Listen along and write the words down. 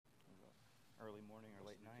morning or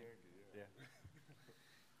late night. Yeah.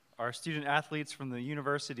 Our student athletes from the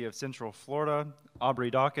University of Central Florida,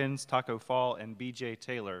 Aubrey Dawkins, Taco Fall, and BJ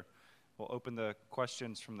Taylor, will open the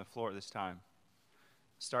questions from the floor at this time.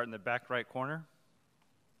 Start in the back right corner.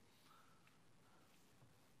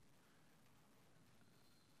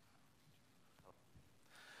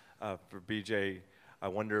 For BJ, I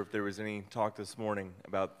wonder if there was any talk this morning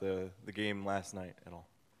about the game last night at all.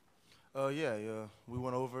 Yeah. We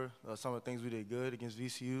went over some of the things we did good against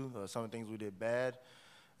VCU, some of the things we did bad,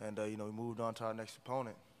 and we moved on to our next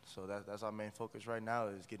opponent. So that's our main focus right now,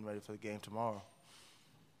 is getting ready for the game tomorrow.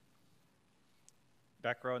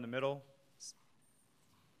 Back row in the middle.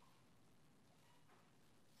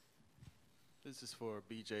 This is for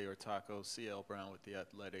BJ or Taco, CL Brown with The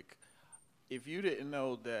Athletic. If you didn't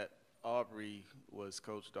know that Aubrey was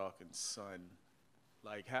Coach Dawkins' son,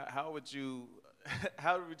 like how would you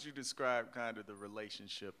describe kind of the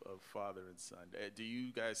relationship of father and son? Do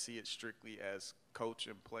you guys see it strictly as coach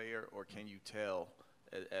and player, or can you tell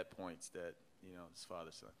at points that it's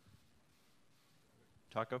father son?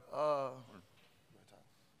 Taco.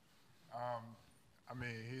 I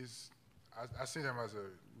mean, I see him as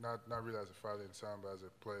not really as a father and son, but as a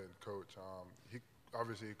player and coach. He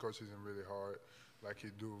coaches him really hard, like he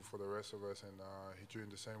do for the rest of us, and he treats him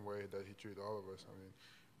the same way that he treats all of us. I mean,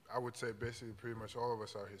 I would say basically pretty much all of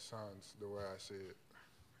us are his sons, the way I see it.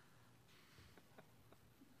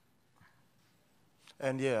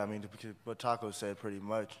 And yeah, I mean, what Taco said pretty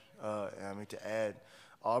much. To add,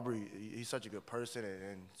 Aubrey, he's such a good person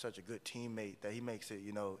and such a good teammate that he makes it,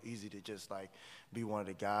 easy to just like be one of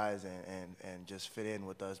the guys and just fit in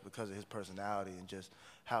with us because of his personality and just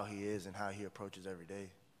how he is and how he approaches every day.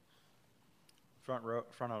 Front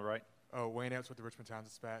on the right. Wayne Epps with the Richmond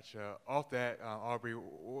Times-Dispatch. Off that, Aubrey,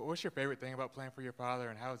 what's your favorite thing about playing for your father,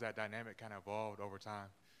 and how has that dynamic kind of evolved over time?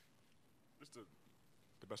 Just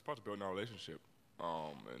the best part is building our relationship.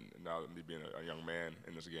 And now me being a young man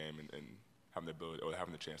in this game and having the ability or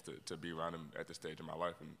having the chance to be around him at this stage in my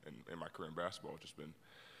life and in my career in basketball, it's been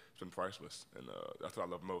priceless. And that's what I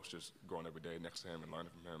love most, just going every day next to him and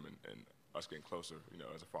learning from him and us getting closer,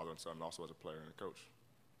 as a father and son, and also as a player and a coach.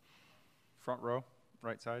 Front row,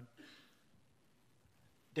 right side.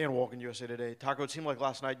 Dan Walken, USA Today. Taco, it seemed like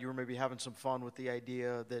last night you were maybe having some fun with the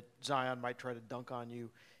idea that Zion might try to dunk on you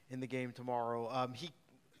in the game tomorrow.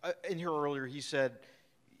 In here earlier, he said,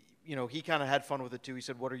 he kind of had fun with it too. He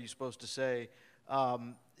said, "What are you supposed to say?"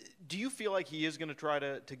 Do you feel like he is going to try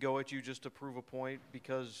to go at you just to prove a point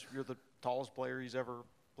because you're the tallest player he's ever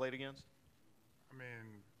played against?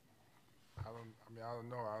 I don't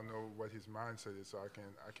know. I don't know what his mindset is, so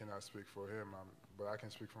I cannot speak for him. But I can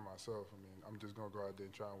speak for myself. I'm just gonna go out there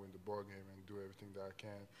and try and win the ball game and do everything that I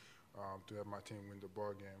can to have my team win the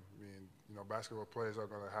ball game. Basketball plays are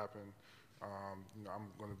gonna happen. I'm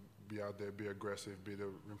gonna be out there, be aggressive, be the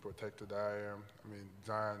rim protector that I am.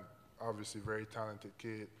 Zion, obviously very talented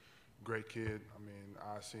kid, great kid.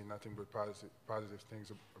 I see nothing but positive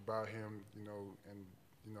things about him. And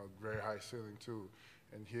very high ceiling too.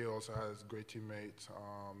 And he also has great teammates,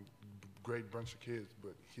 great bunch of kids,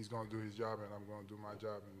 but he's going to do his job, and I'm going to do my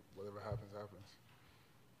job, and whatever happens, happens.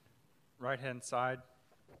 Right-hand side.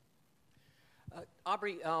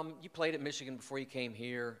 Aubrey, you played at Michigan before you came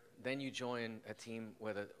here. Then you joined a team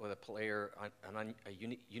with a player, a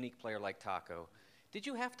unique player like Taco. Did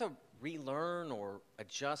you have to relearn or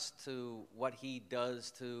adjust to what he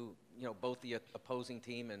does to both the opposing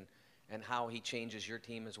team and how he changes your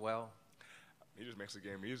team as well? He just makes the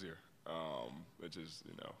game easier, which is,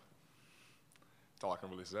 that's all I can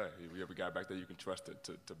really say. If you have a guy back there you can trust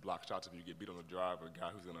to block shots if you get beat on the drive, or a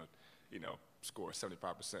guy who's going to, score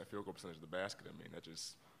 75% field goal percentage of the basket.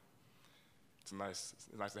 It's nice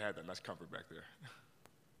to have that nice comfort back there.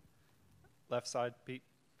 Left side, Pete.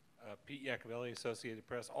 Pete Yacovelli, Associated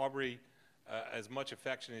Press. Aubrey, as much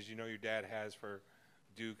affection as your dad has for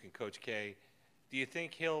Duke and Coach K, do you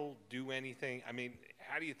think he'll do anything?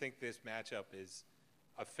 How do you think this matchup is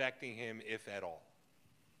affecting him, if at all?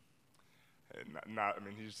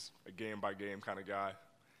 He's a game-by-game kind of guy.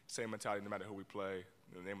 Same mentality no matter who we play.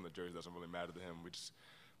 The name of the jersey doesn't really matter to him. We just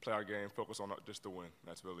play our game, focus on just the win.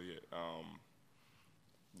 That's really it.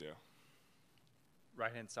 Yeah.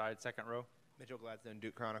 Right-hand side, second row. Mitchell Gladstone,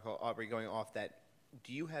 Duke Chronicle. Aubrey, going off that,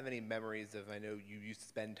 do you have any memories of, I know you used to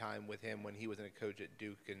spend time with him when he was a coach at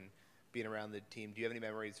Duke and being around the team. Do you have any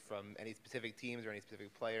memories from any specific teams or any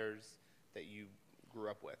specific players that you grew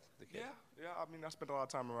up with? Yeah. I spent a lot of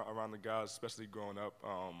time around the guys, especially growing up.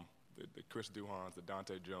 The Chris Duhans, the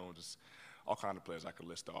Dante Jones, just all kind of players I could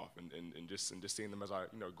list off, and just seeing them as I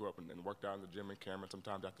grew up and worked out in the gym in Cameron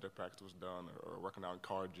sometimes after their practice was done, or working out in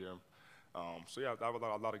Car Gym. So yeah, I have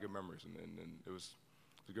a lot of good memories, and it was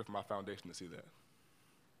good for my foundation to see that.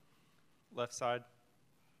 Left side.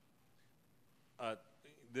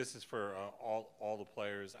 This is for all the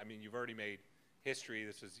players. I mean, you've already made history.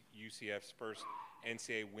 This is UCF's first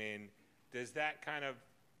NCAA win. Does that kind of,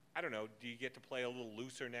 I don't know, do you get to play a little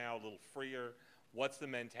looser now, a little freer? What's the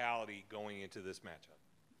mentality going into this matchup?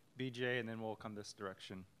 BJ, and then we'll come this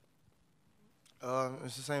direction.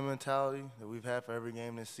 It's the same mentality that we've had for every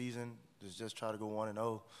game this season. Just try to go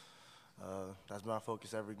 1-0. That's been our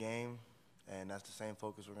focus every game, and that's the same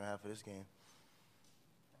focus we're gonna have for this game.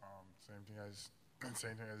 Same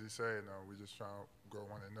thing as he said. We just trying to go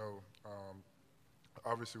 1-0.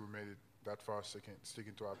 Obviously, we made it that far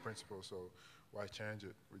sticking to our principles, so why change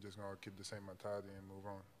it? We're just gonna keep the same mentality and move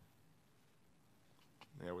on.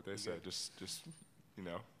 Yeah, what they said, just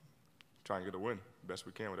try and get a win best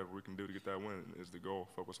we can. Whatever we can do to get that win is the goal.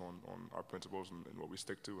 Focus on our principles and what we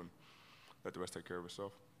stick to, and let the rest take care of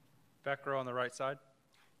itself. Back row on the right side.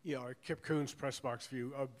 Yeah, Kip Coons, press box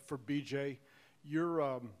view. For BJ,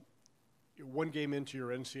 you're one game into your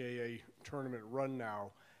NCAA tournament run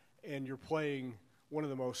now, and you're playing one of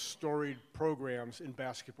the most storied programs in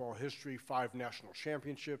basketball history, 5 national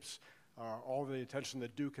championships, all the attention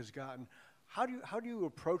that Duke has gotten. How do you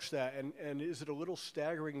approach that, and is it a little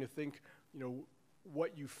staggering to think,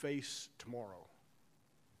 what you face tomorrow?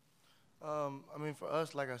 I mean, for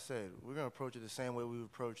us, like I said, we're going to approach it the same way we've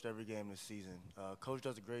approached every game this season. Coach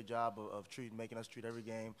does a great job of making us treat every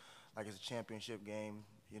game like it's a championship game,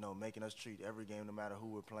 making us treat every game, no matter who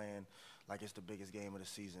we're playing, like it's the biggest game of the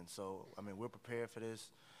season. So, I mean, we're prepared for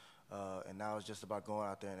this, and now it's just about going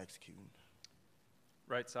out there and executing.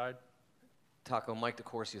 Right side. Taco, Mike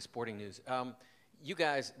DeCourcia, Sporting News. You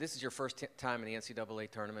guys, this is your first time in the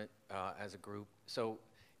NCAA tournament as a group. So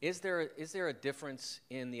is there a difference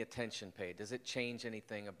in the attention paid? Does it change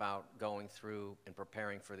anything about going through and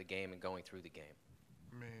preparing for the game and going through the game?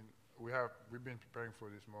 I mean, we've been preparing for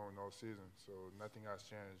this moment all season, so nothing has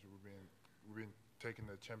changed. We've been taking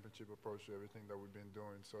the championship approach to everything that we've been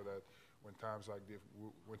doing, so that when times like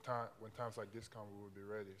this come, we will be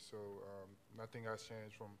ready. So nothing has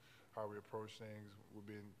changed from how we approach things. We've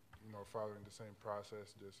been, following the same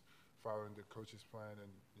process, just following the coach's plan,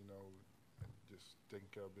 and and just taking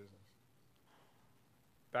care of business.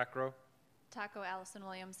 Back row. Taco, Allison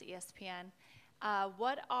Williams, ESPN.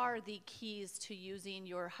 What are the keys to using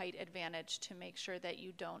your height advantage to make sure that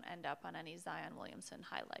you don't end up on any Zion Williamson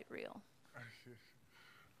highlight reel?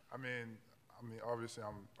 I mean, obviously,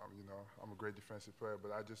 I'm a great defensive player,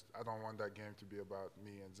 but I don't want that game to be about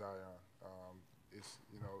me and Zion. It's,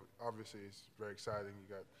 obviously it's very exciting.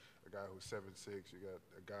 You got a guy who's 7'6", you got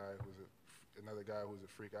a guy another guy who's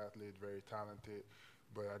a freak athlete, very talented.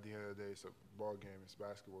 But at the end of the day, it's a ball game. It's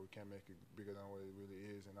basketball. We can't make it bigger than what it really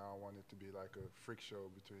is. And I don't want it to be like a freak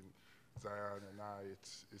show between Zion and I.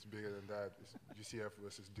 It's bigger than that. It's UCF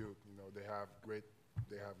versus Duke. They have great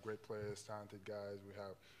players, talented guys. We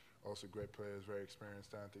have also great players, very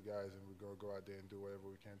experienced, talented guys, and we're gonna go out there and do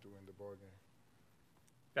whatever we can to win the ball game.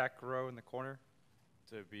 Back row in the corner.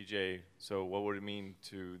 To BJ, so what would it mean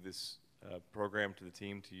to this program, to the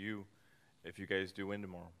team, to you, if you guys do win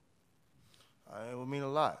tomorrow? It will mean a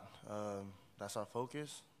lot. That's our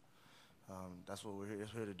focus. That's what we're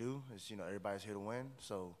here to do. Everybody's here to win.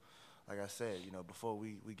 So, like I said, before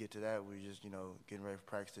we get to that, we're just getting ready for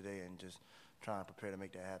practice today and just trying to prepare to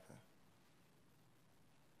make that happen.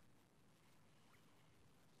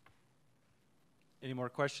 Any more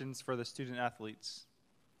questions for the student athletes?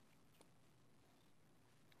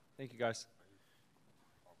 Thank you, guys.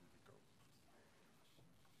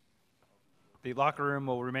 The locker room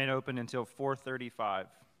will remain open until 4:35.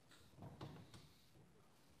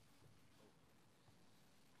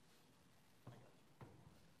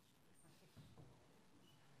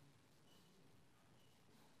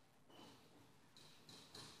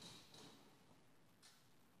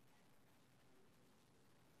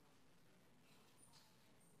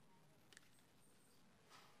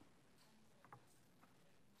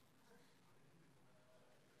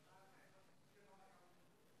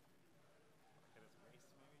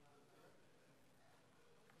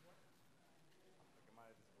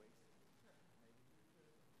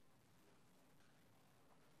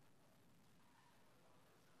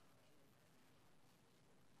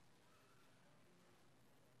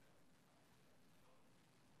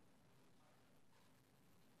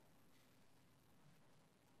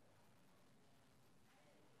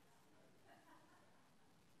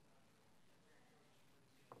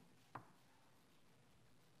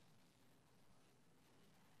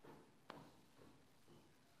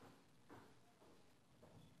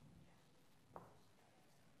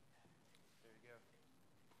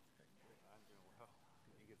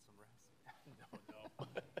 some rest. No.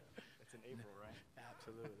 It's in April, right?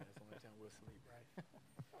 Absolutely. That's the only time we'll sleep, right?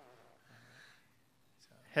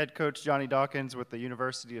 Head coach Johnny Dawkins with the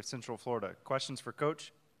University of Central Florida. Questions for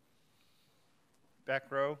Coach?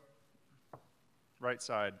 Back row, right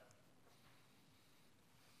side.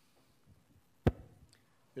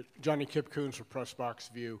 Johnny Kip Coons for Press Box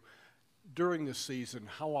View. During the season,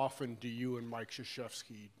 how often do you and Mike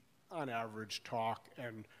Krzyzewski, on average, talk?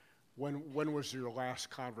 And when was your last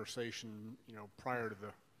conversation? Prior to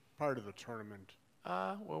the tournament.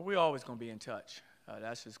 Well, we're always going to be in touch.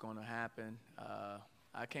 That's just going to happen.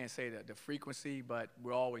 I can't say that the frequency, but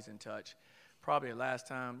we're always in touch. Probably the last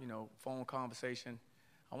time, phone conversation,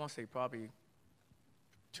 I want to say probably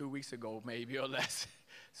 2 weeks ago, maybe or less.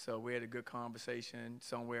 So we had a good conversation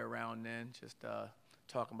somewhere around then, just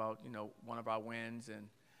talking about, one of our wins, and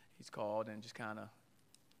he's called and just kind of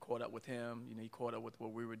caught up with him. He caught up with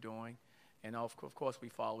what we were doing. And of course, we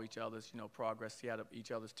follow each other's, progress, see how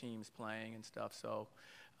each other's teams playing and stuff. So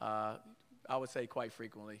I would say quite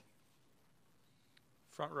frequently.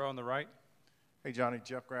 Front row on the right. Hey, Johnny,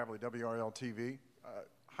 Jeff Gravely, WRL TV.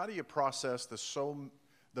 How do you process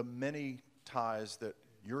the many ties that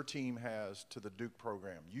your team has to the Duke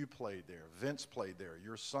program? You played there. Vince played there.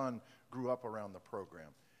 Your son grew up around the program.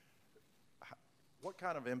 What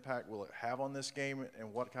kind of impact will it have on this game,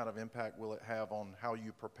 and what kind of impact will it have on how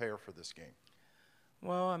you prepare for this game?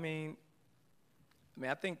 Well, I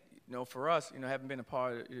think, for us, having been a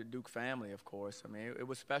part of the Duke family, of course, it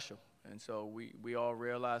was special. And so we all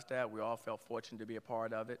realized that. We all felt fortunate to be a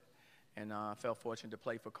part of it, and felt fortunate to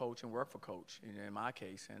play for Coach and work for Coach, in my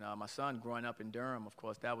case. And my son, growing up in Durham, of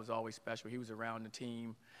course, that was always special. He was around the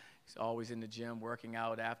team. He's always in the gym working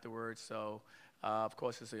out afterwards. So, of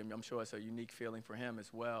course, I'm sure it's a unique feeling for him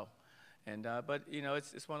as well. And but,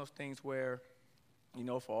 it's one of those things where,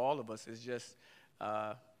 for all of us, it's just,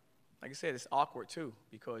 like I said, it's awkward too,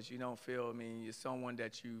 because you don't feel, you're someone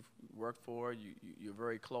that you've worked for, you're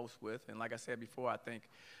very close with. And like I said before, I think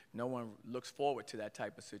no one looks forward to that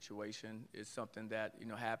type of situation. It's something that,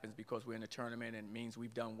 happens because we're in a tournament, and it means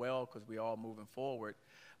we've done well because we're all moving forward.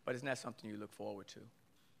 But it's not something you look forward to.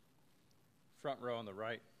 Front row on the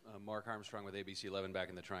right. Mark Armstrong with ABC 11 back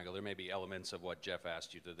in the triangle. There may be elements of what Jeff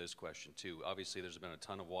asked you to this question, too. Obviously, there's been a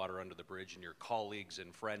ton of water under the bridge and your colleagues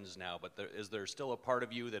and friends now, but is there still a part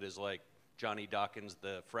of you that is like Johnny Dawkins,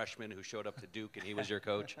 the freshman who showed up to Duke and he was your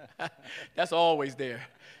coach? That's always there.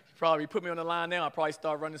 You probably put me on the line now, I'll probably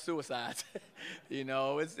start running suicides.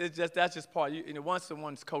 That's just part. Once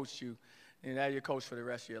someone's coached you, they're your coach for the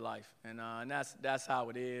rest of your life, and that's how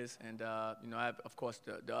it is. And I have, of course,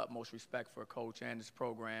 the utmost respect for Coach and his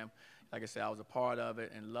program. Like I said, I was a part of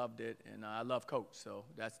it and loved it, and I love Coach, so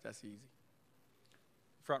that's easy.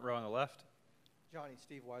 Front row on the left. Johnny,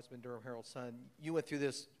 Steve Wiseman, Durham Herald Sun. You went through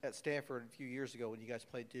this at Stanford a few years ago when you guys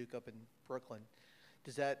played Duke up in Brooklyn.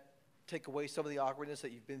 Does that take away some of the awkwardness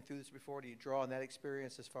that you've been through this before? Do you draw on that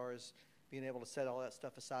experience as far as being able to set all that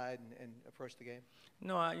stuff aside and approach the game?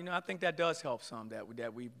 No, I think that does help some,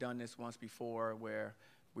 that we've done this once before where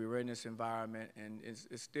we were in this environment, and it's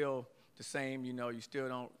still the same, you still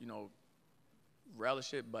don't,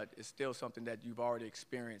 relish it, but it's still something that you've already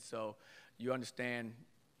experienced. So you understand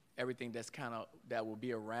everything that will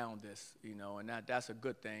be around this, and that's a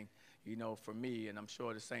good thing, for me, and I'm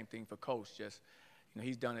sure the same thing for Coach. Just,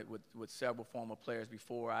 he's done it with several former players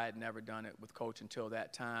before. I had never done it with Coach until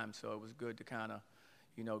that time, so it was good to kind of,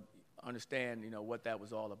 understand, what that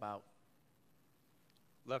was all about.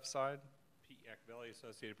 Left side. Pete Yakabelli,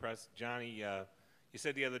 Associated Press. Johnny, you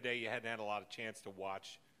said the other day you hadn't had a lot of chance to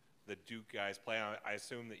watch the Duke guys play. I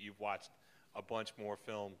assume that you've watched a bunch more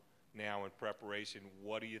film now in preparation.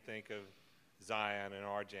 What do you think of Zion and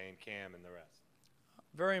RJ and Cam and the rest?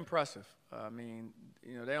 Very impressive.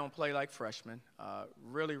 They don't play like freshmen.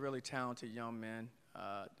 Really, really talented young men.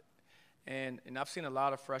 And I've seen a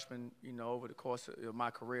lot of freshmen, over the course of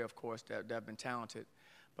my career, of course, that have been talented.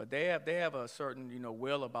 But they have a certain,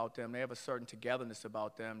 will about them. They have a certain togetherness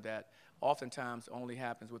about them that oftentimes only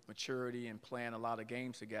happens with maturity and playing a lot of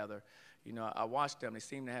games together. I watch them. They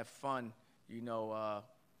seem to have fun,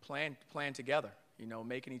 playing together,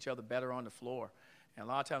 making each other better on the floor. And a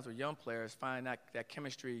lot of times with young players, find that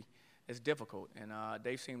chemistry is difficult. And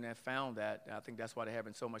they seem to have found that. And I think that's why they're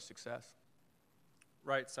having so much success.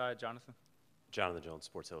 Right side, Jonathan. Jonathan Jones,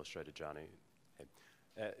 Sports Illustrated. Johnny, hey.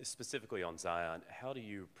 Specifically on Zion, how do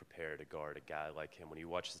you prepare to guard a guy like him? When you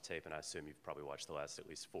watch the tape, and I assume you've probably watched the last at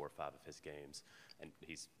least 4 or 5 of his games, and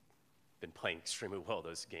he's been playing extremely well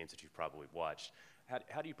those games that you've probably watched.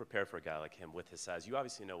 How do you prepare for a guy like him with his size? You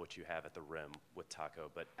obviously know what you have at the rim with Taco,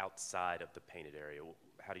 but outside of the painted area,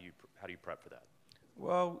 how do you prep for that?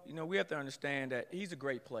 Well, we have to understand that he's a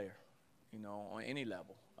great player, on any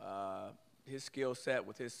level. His skill set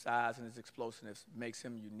with his size and his explosiveness makes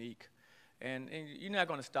him unique. And you're not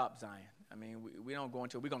going to stop Zion. I mean, we don't go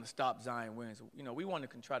into we're going to stop Zion wins. We want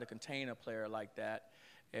to try to contain a player like that.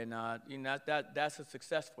 And, that's a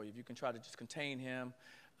success for you if you can try to just contain him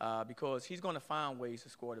because he's going to find ways to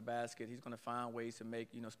score the basket. He's going to find ways to make,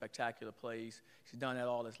 spectacular plays. He's done that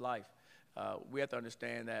all his life. We have to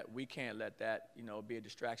understand that we can't let that, be a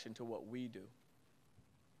distraction to what we do.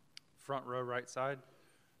 Front row, right side.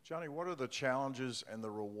 Johnny, what are the challenges and the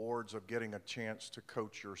rewards of getting a chance to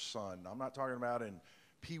coach your son? I'm not talking about in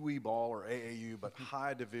Pee Wee ball or AAU, but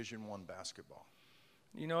high Division I basketball.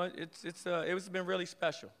 It's been really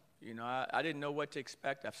special. I didn't know what to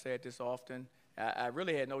expect. I've said this often. I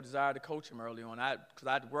really had no desire to coach him early on because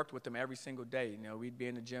I'd worked with him every single day. We'd be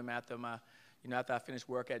in the gym after I finished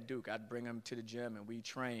work at Duke. I'd bring him to the gym and we'd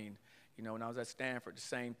train. When I was at Stanford, the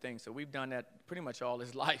same thing. So we've done that pretty much all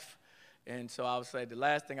his life. And so I would say the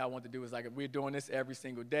last thing I want to do is if we're doing this every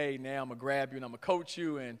single day, now I'm going to grab you and I'm going to coach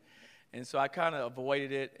you. And so I kind of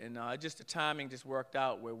avoided it. And just the timing just worked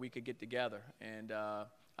out where we could get together. And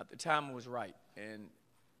at the time was right. And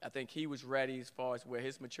I think he was ready as far as where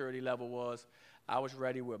his maturity level was. I was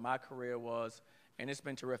ready where my career was. And it's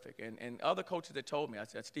been terrific. And other coaches that told me, I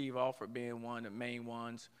said Steve Alford being one of the main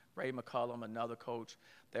ones, Ray McCullum, another coach,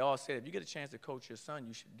 they all said, if you get a chance to coach your son,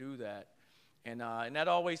 you should do that. And that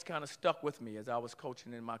always kind of stuck with me as I was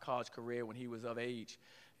coaching in my college career when he was of age.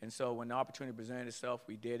 And so when the opportunity presented itself,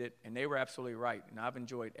 we did it. And they were absolutely right. And I've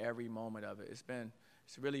enjoyed every moment of it. It's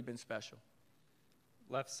really been special.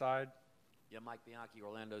 Left side. Yeah, Mike Bianchi,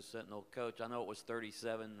 Orlando Sentinel. Coach, I know it was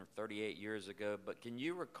 37 or 38 years ago, but can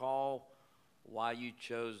you recall why you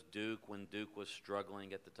chose Duke when Duke was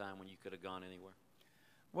struggling at the time when you could have gone anywhere?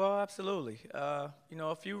 Well, absolutely. A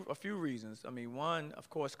few reasons. I mean, one, of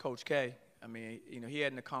course, Coach K. I mean, he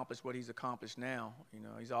hadn't accomplished what he's accomplished now.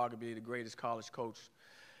 He's arguably the greatest college coach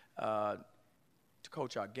to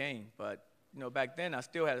coach our game. But, back then I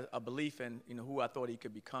still had a belief in, who I thought he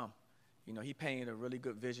could become. He painted a really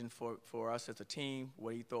good vision for us as a team,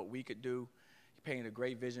 what he thought we could do. He painted a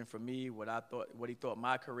great vision for me, what he thought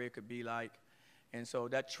my career could be like. And so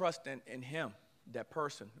that trust in him, that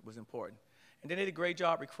person, was important. And they did a great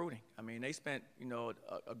job recruiting. I mean, they spent,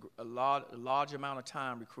 a large amount of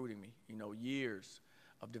time recruiting me, years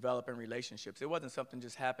of developing relationships. It wasn't something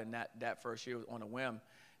just happened that first year on a whim.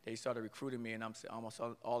 They started recruiting me, and I'm almost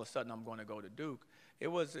all of a sudden I'm going to go to Duke.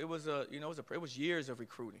 It was years of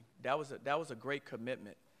recruiting. That was a great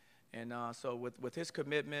commitment. And so with his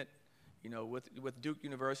commitment, with Duke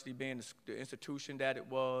University being the institution that it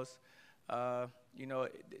was,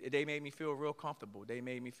 they made me feel real comfortable. They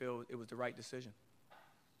made me feel it was the right decision.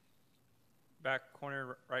 Back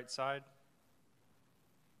corner, right side.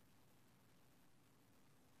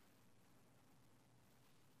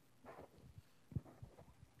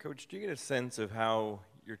 Coach, do you get a sense of how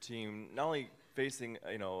your team, not only facing,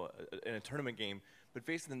 in a tournament game, but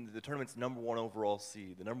facing the tournament's #1 overall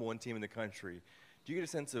seed, the #1 team in the country, do you get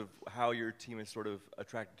a sense of how your team is sort of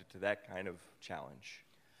attracted to that kind of challenge?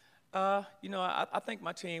 I think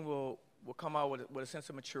my team will come out with a sense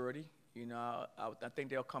of maturity. I think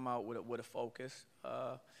they'll come out with a focus,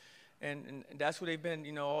 and that's what they've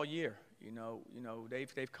been, all year.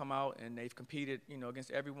 They've come out and they've competed,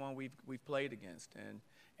 against everyone we've played against,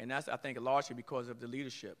 and that's, I think, largely because of the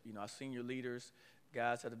leadership. Our senior leaders,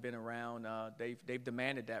 guys that have been around, they've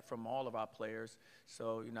demanded that from all of our players.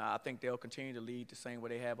 So I think they'll continue to lead the same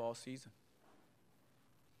way they have all season.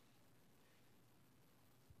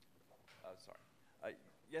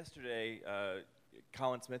 Yesterday,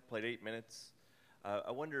 Colin Smith played 8 minutes.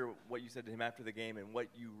 I wonder what you said to him after the game and what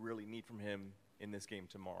you really need from him in this game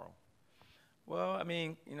tomorrow. Well, I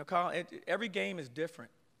mean, Colin, every game is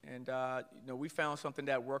different. And, we found something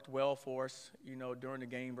that worked well for us, during the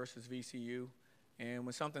game versus VCU. And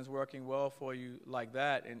when something's working well for you like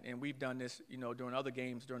that, and we've done this, during other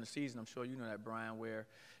games during the season, I'm sure you know that, Brian, where,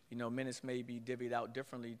 minutes may be divvied out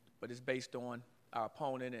differently, but it's based on our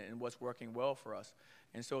opponent and what's working well for us.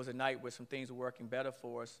 And so it was a night where some things were working better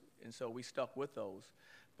for us, and so we stuck with those.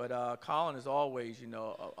 But Colin is always,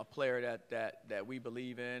 a player that we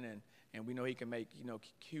believe in, and we know he can make,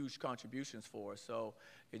 huge contributions for us. So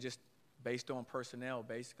it's just based on personnel,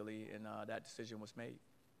 basically, and that decision was made.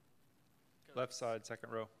 Left side,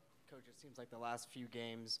 second row. Coach, it seems like the last few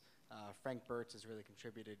games, Frank Burtz has really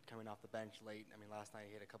contributed coming off the bench late. I mean, last night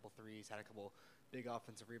he hit a couple threes, had a couple big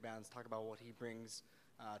offensive rebounds. Talk about what he brings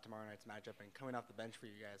tomorrow night's matchup and coming off the bench for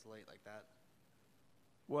you guys late like that.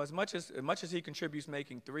 Well, as much as he contributes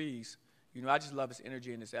making threes, I just love his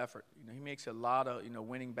energy and his effort. He makes a lot of,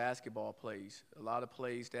 winning basketball plays, a lot of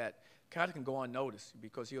plays that kind of can go unnoticed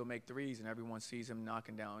because he'll make threes and everyone sees him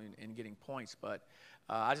knocking down and getting points. But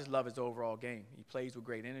I just love his overall game. He plays with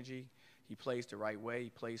great energy. He plays the right way. He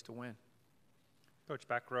plays to win. Coach,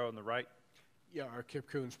 back row on the right. Yeah, our Kip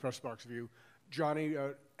Coons press box view. Johnny,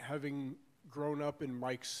 having grown up in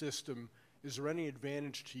Mike's system, is there any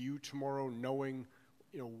advantage to you tomorrow knowing,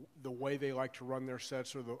 the way they like to run their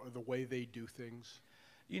sets or the way they do things?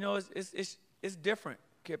 It's different,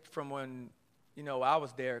 Kip, from when, I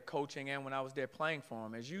was there coaching and when I was there playing for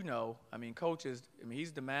him. As you know, Coach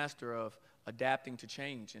he's the master of adapting to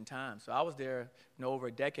change in time. So I was there, over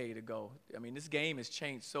a decade ago. This game has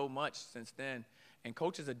changed so much since then, and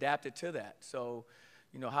coaches adapted to that. So,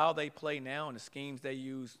 how they play now and the schemes they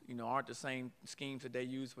use, aren't the same schemes that they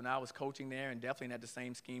used when I was coaching there, and definitely not the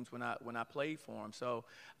same schemes when I played for him. So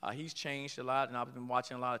he's changed a lot, and I've been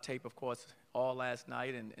watching a lot of tape, of course, all last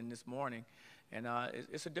night and this morning. And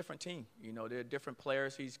it's a different team. There are different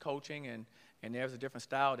players he's coaching, and there's a different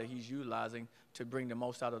style that he's utilizing to bring the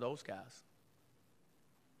most out of those guys.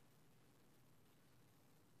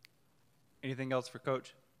 Anything else for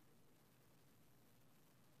Coach?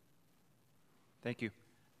 Thank you.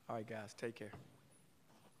 All right, guys, take care.